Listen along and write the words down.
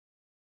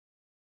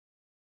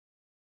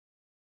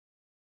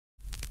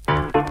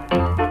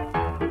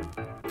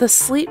The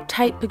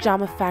Sleep-Tight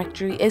Pajama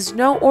Factory is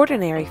no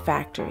ordinary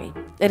factory.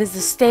 It is the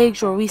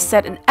stage where we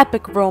set an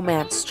epic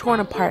romance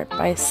torn apart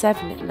by a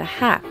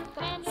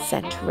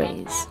 7.5-cent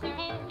raise.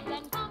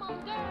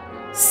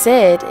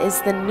 Sid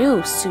is the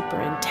new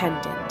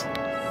superintendent.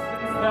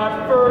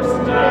 That first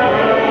day,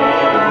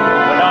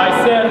 when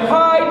I said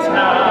hi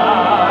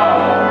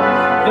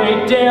town,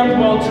 they damn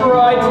well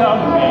tried to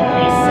make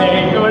me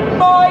say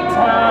goodbye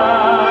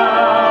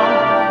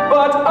town.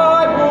 But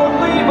I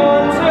won't leave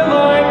until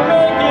I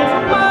make it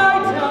my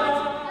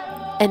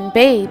town. And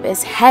Babe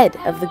is head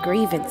of the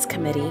grievance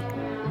committee.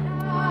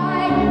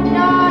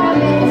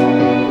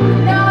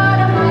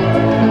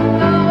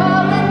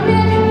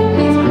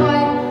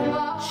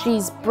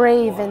 She's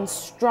brave and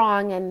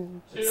strong,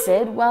 and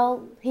Sid,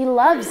 well, he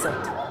loves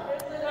it.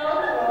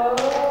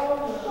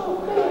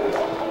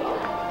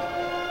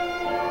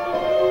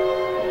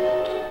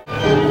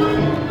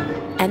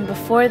 And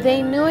before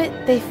they knew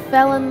it, they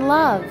fell in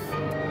love.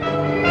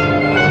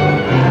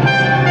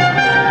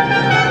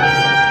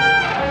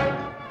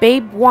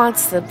 Babe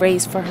wants the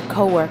raise for her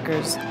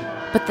coworkers,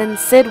 but then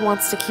Sid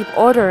wants to keep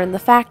order in the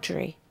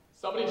factory.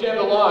 Somebody jammed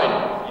the line.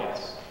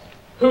 Yes.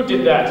 Who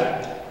did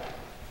that?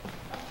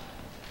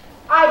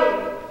 I did.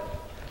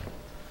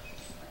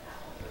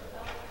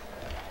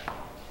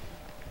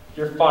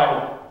 You're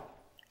fired.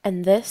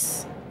 And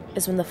this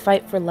is when the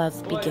fight for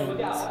love begins. Did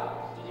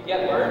you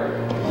get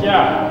word?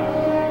 Yeah.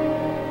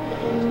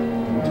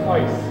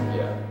 Twice.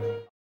 Yeah.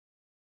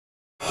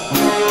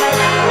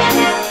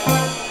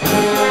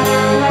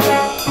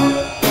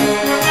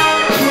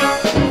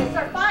 These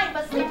are fine,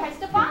 but sleep tight's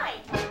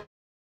defined.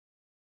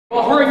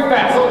 Well, hurry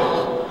fast.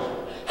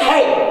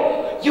 Hey,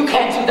 you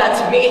can't do that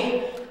to me.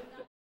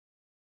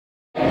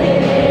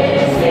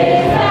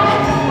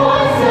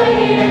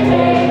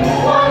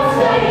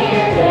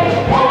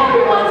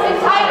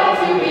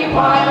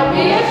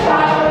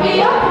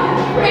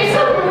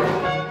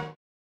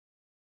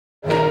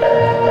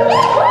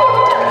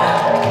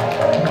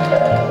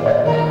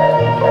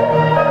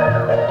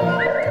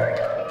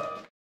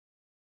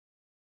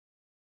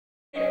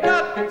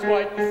 Nothing's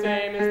quite the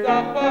same as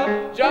the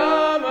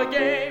pajama.